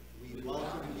thanksgiving, we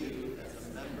welcome you as a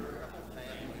member of the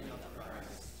family of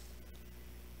Christ.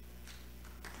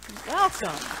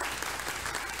 Welcome.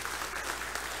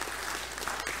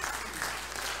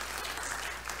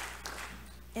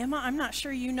 Emma, I'm not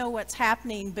sure you know what's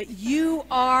happening, but you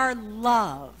are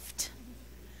loved.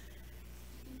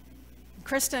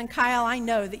 Krista and Kyle, I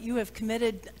know that you have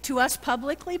committed to us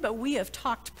publicly, but we have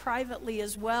talked privately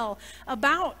as well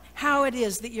about how it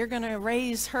is that you're going to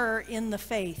raise her in the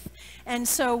faith. And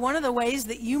so one of the ways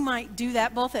that you might do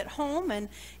that both at home and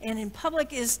in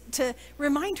public is to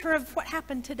remind her of what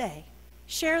happened today.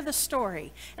 Share the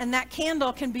story. And that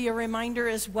candle can be a reminder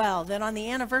as well, that on the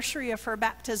anniversary of her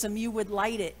baptism, you would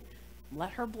light it,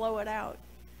 let her blow it out,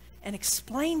 and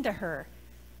explain to her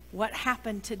what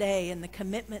happened today and the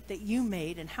commitment that you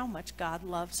made and how much God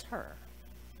loves her.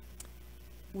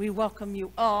 We welcome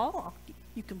you all.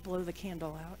 You can blow the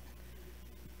candle out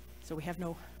so we have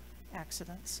no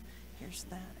accidents. Here's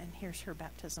that, and here's her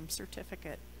baptism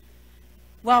certificate.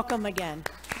 Welcome again.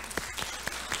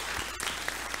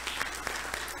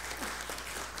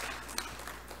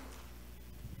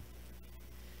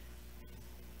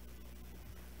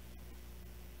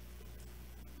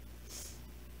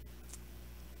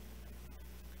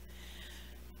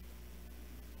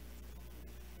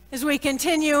 As we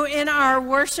continue in our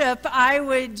worship, I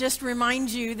would just remind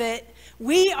you that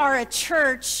we are a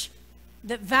church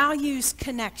that values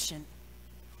connection,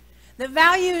 that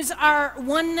values our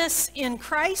oneness in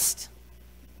Christ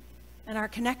and our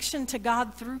connection to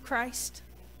God through Christ,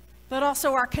 but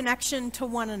also our connection to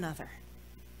one another.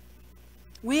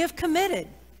 We have committed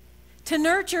to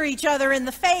nurture each other in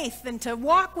the faith and to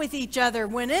walk with each other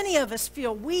when any of us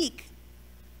feel weak,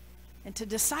 and to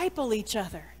disciple each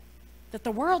other, that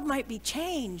the world might be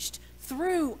changed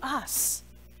through us.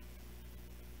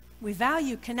 We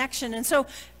value connection. And so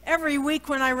every week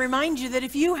when I remind you that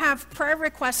if you have prayer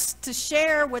requests to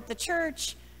share with the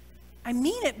church, I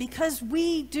mean it, because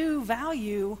we do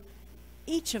value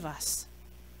each of us.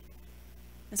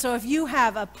 And so if you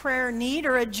have a prayer need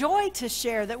or a joy to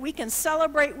share that we can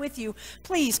celebrate with you,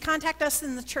 please contact us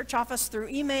in the church office through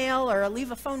email, or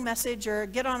leave a phone message, or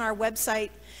get on our website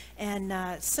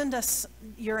and send us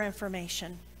your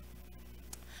information.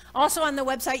 Also on the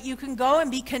website, you can go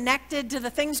and be connected to the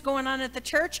things going on at the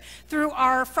church through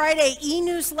our Friday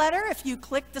e-newsletter. If you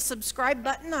click the subscribe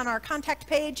button on our contact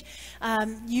page,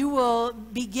 you will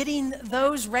be getting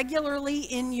those regularly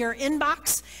in your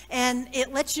inbox, and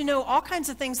it lets you know all kinds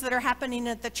of things that are happening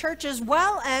at the church, as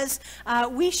well as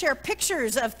we share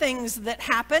pictures of things that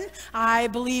happen. I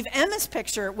believe Emma's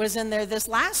picture was in there this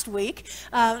last week,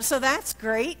 so that's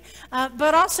great.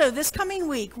 But also this coming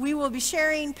week, we will be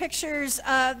sharing pictures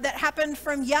that happened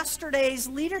from yesterday's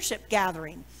leadership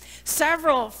gathering.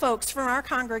 Several folks from our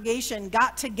congregation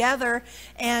got together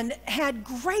and had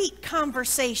great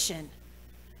conversation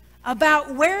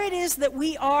about where it is that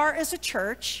we are as a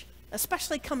church,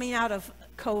 especially coming out of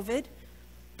COVID,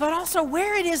 but also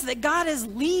where it is that God is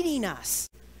leading us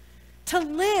to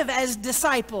live as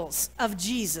disciples of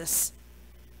Jesus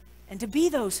and to be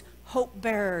those hope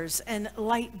bearers and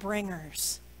light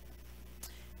bringers.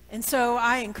 And so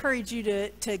I encourage you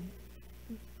to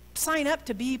sign up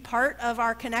to be part of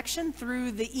our connection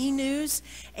through the e-news,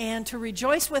 and to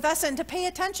rejoice with us, and to pay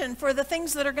attention for the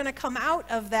things that are going to come out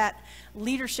of that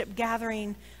leadership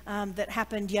gathering that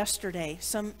happened yesterday.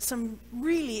 Some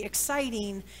really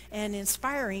exciting and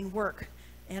inspiring work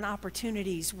and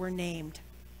opportunities were named.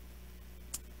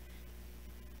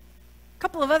 A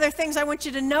couple of other things I want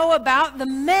you to know about. The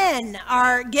men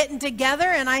are getting together,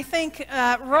 and I think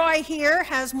Roy here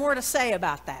has more to say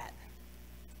about that.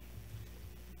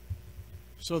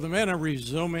 So the men are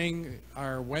resuming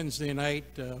our Wednesday night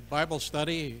Bible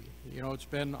study. You know, it's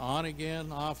been on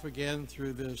again, off again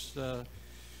through this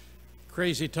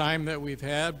crazy time that we've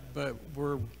had, but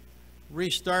we're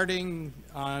restarting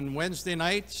on Wednesday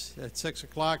nights at 6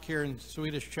 o'clock here in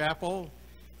Swedish Chapel.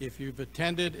 If you've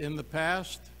attended in the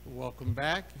past, welcome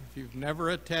back. If you've never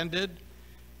attended,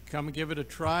 come and give it a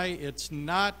try. It's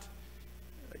not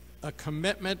a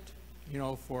commitment, you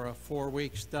know, for a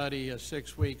 4-week study, a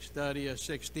 6-week study, a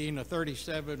 16, a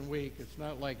 37-week. It's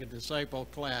not like a disciple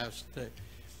class.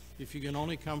 If you can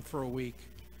only come for a week,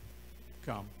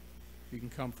 come. You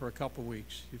can come for a couple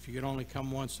weeks. If you can only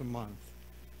come once a month,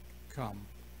 come.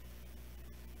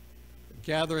 A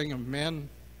gathering of men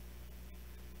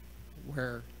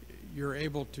where you're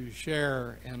able to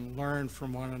share and learn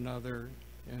from one another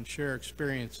and share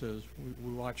experiences.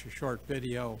 We watch a short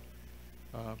video.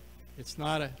 It's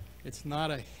not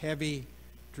a heavy,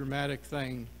 dramatic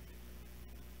thing,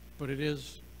 but it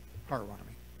is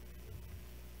heartwarming.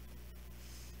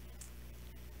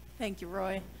 Thank you,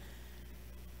 Roy.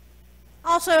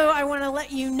 Also, I want to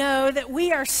let you know that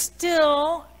we are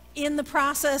still in the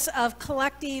process of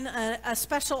collecting a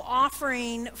special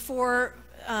offering for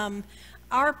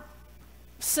our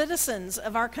citizens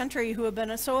of our country who have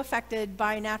been so affected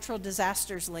by natural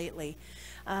disasters lately.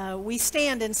 We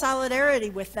stand in solidarity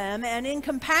with them and in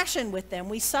compassion with them.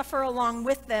 We suffer along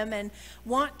with them and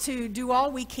want to do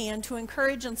all we can to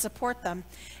encourage and support them.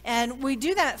 And we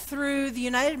do that through the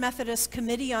United Methodist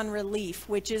Committee on Relief,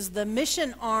 which is the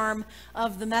mission arm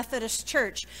of the Methodist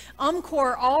Church.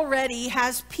 UMCOR already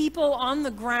has people on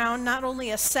the ground, not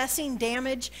only assessing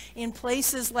damage in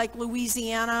places like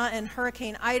Louisiana and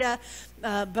Hurricane Ida,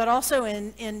 but also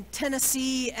in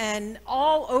Tennessee and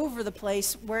all over the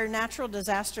place where natural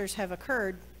disasters have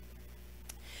occurred.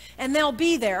 And they'll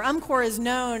be there. UMCOR is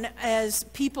known as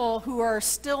people who are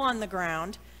still on the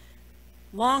ground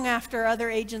long after other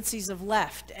agencies have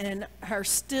left and are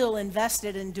still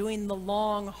invested in doing the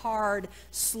long, hard,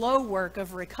 slow work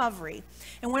of recovery.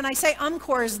 And when I say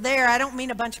UMCOR is there, I don't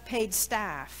mean a bunch of paid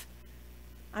staff.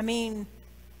 I mean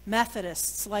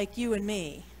Methodists like you and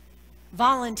me.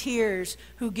 Volunteers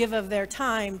who give of their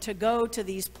time to go to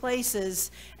these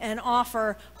places and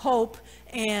offer hope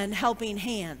and helping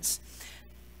hands.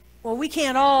 Well, we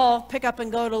can't all pick up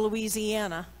and go to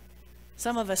Louisiana.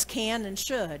 Some of us can and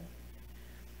should.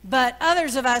 But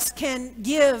others of us can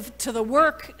give to the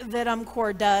work that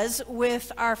UMCOR does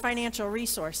with our financial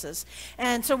resources.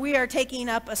 And so we are taking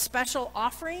up a special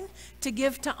offering to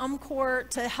give to UMCOR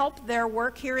to help their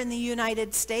work here in the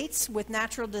United States with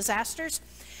natural disasters.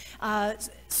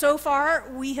 So far,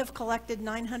 we have collected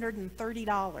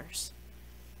 $930.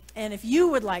 And if you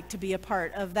would like to be a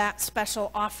part of that special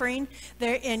offering,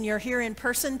 and you're here in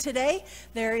person today,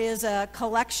 there is a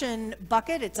collection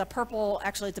bucket. It's a purple,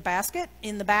 actually it's a basket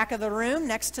in the back of the room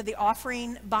next to the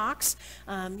offering box.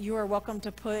 You are welcome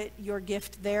to put your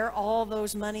gift there. All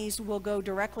those monies will go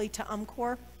directly to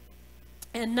UMCOR.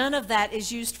 And none of that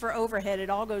is used for overhead. It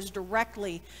all goes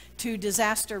directly to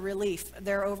disaster relief.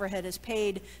 Their overhead is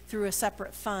paid through a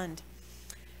separate fund.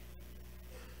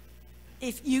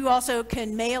 If you also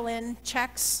can mail in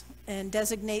checks and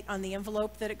designate on the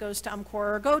envelope that it goes to UMCOR,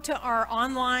 or go to our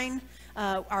online,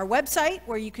 our website,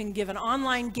 where you can give an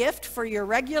online gift for your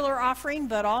regular offering,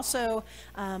 but also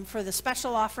for the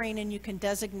special offering, and you can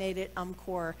designate it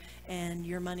UMCOR, and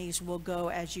your monies will go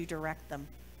as you direct them.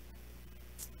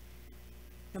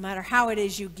 No matter how it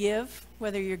is you give,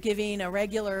 whether you're giving a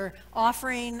regular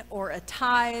offering or a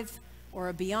tithe or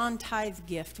a beyond tithe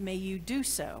gift, may you do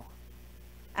so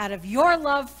out of your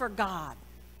love for God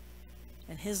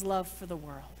and His love for the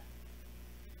world.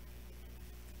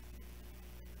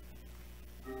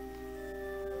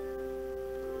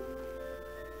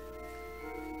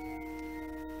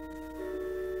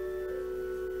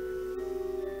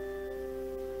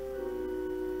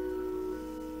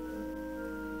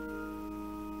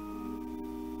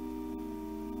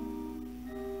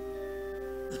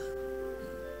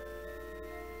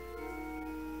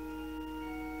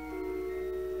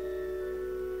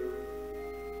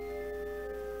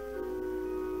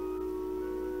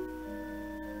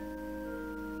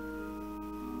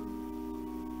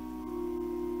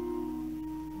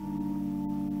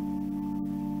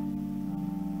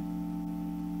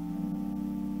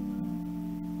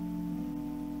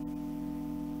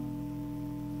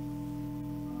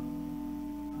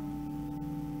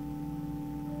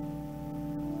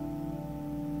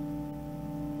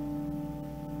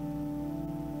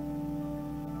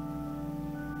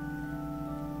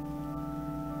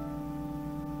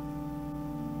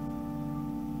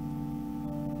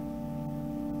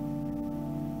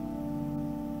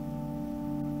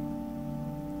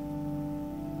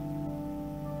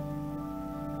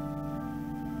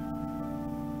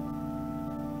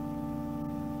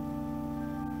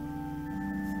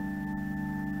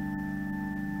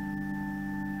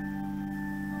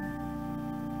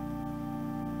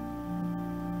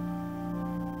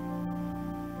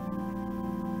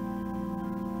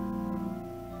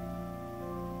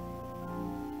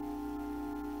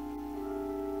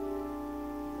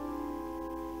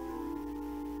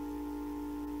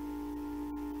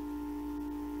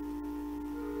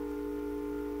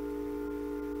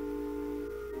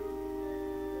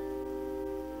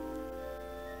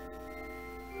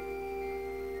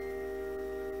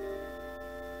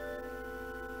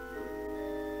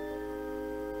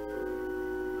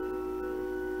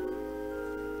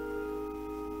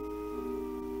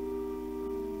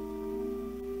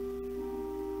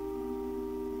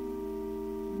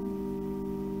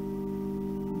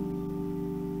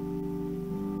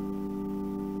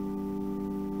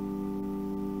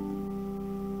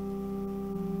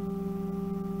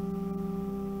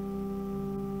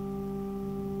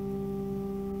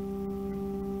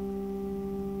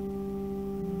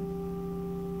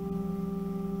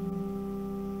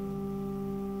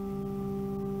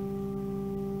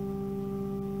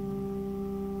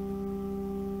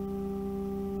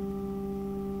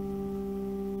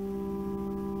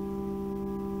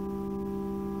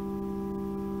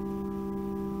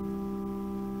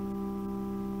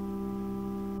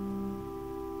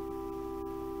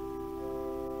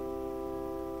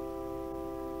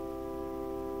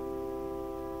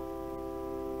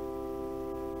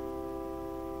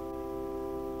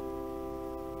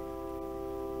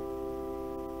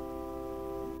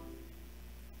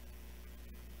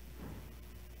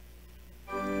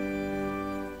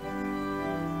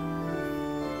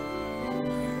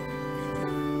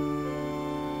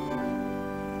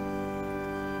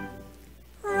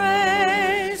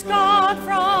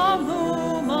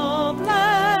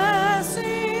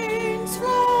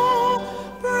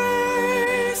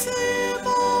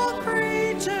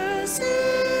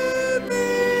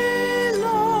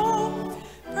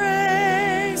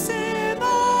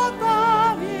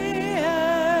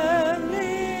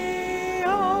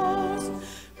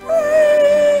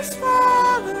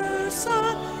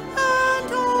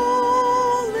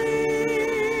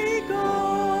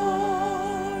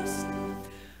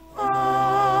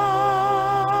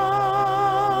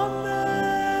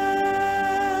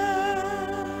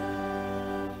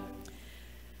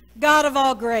 God of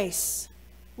all grace,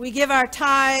 we give our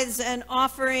tithes and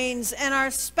offerings and our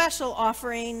special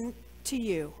offering to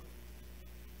you.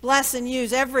 Bless and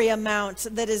use every amount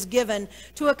that is given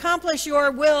to accomplish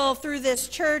your will through this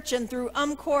church and through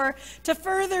UMCOR to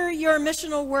further your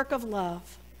missional work of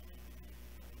love.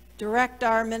 Direct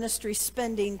our ministry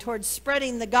spending towards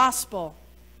spreading the gospel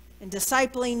and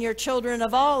discipling your children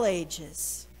of all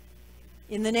ages.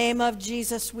 In the name of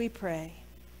Jesus we pray.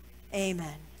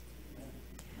 Amen.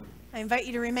 I invite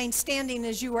you to remain standing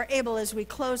as you are able as we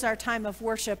close our time of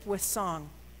worship with song.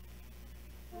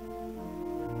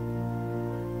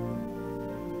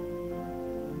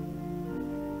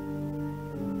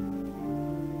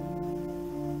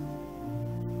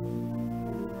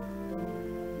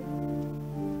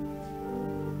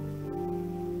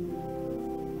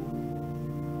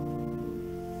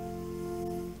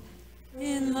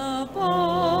 In the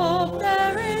bulb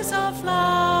there is a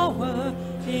flower,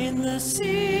 in the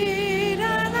seed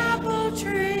an apple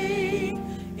tree,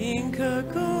 in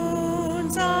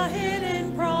cocoons a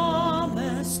hidden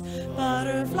promise,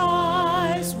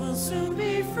 butterflies will soon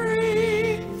be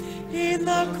free. In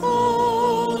the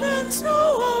cold and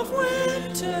snow of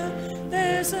winter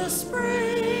there's a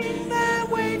spring that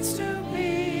waits to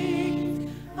be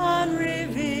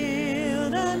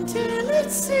unrevealed until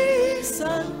its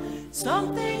season.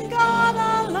 Something God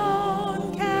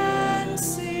alone can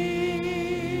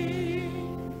see.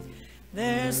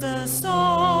 There's a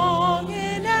song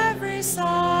in every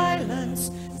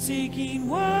silence, seeking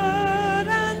word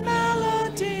and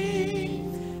melody.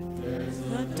 There's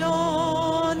a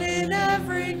dawn in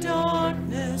every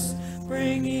darkness,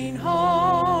 bringing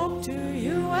hope to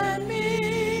you and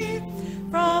me.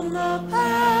 From the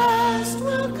past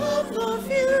will come the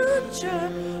future,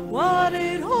 what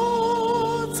it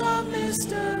holds a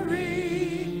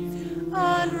mystery,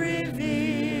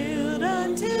 unrevealed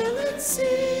until its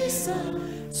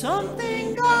season,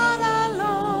 something God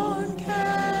alone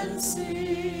can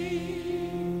see.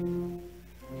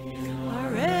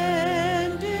 Our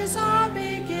end is our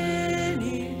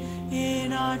beginning,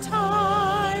 in our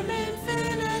time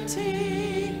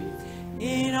infinity.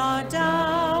 In our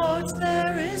doubts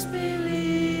there is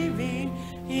believing,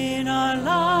 in our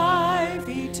life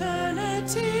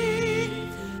eternity.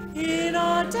 In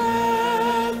our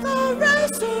death a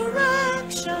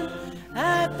resurrection,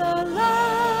 at the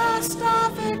last a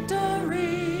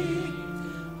victory,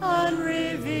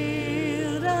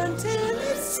 unrevealed until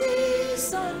its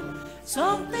season,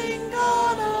 something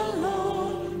God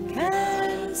alone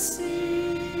can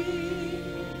see.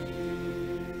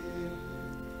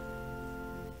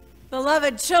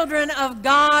 Beloved children of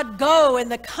God, go in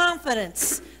the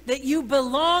confidence that you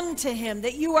belong to Him,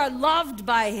 that you are loved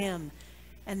by Him,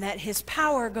 and that His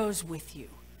power goes with you.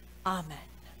 Amen.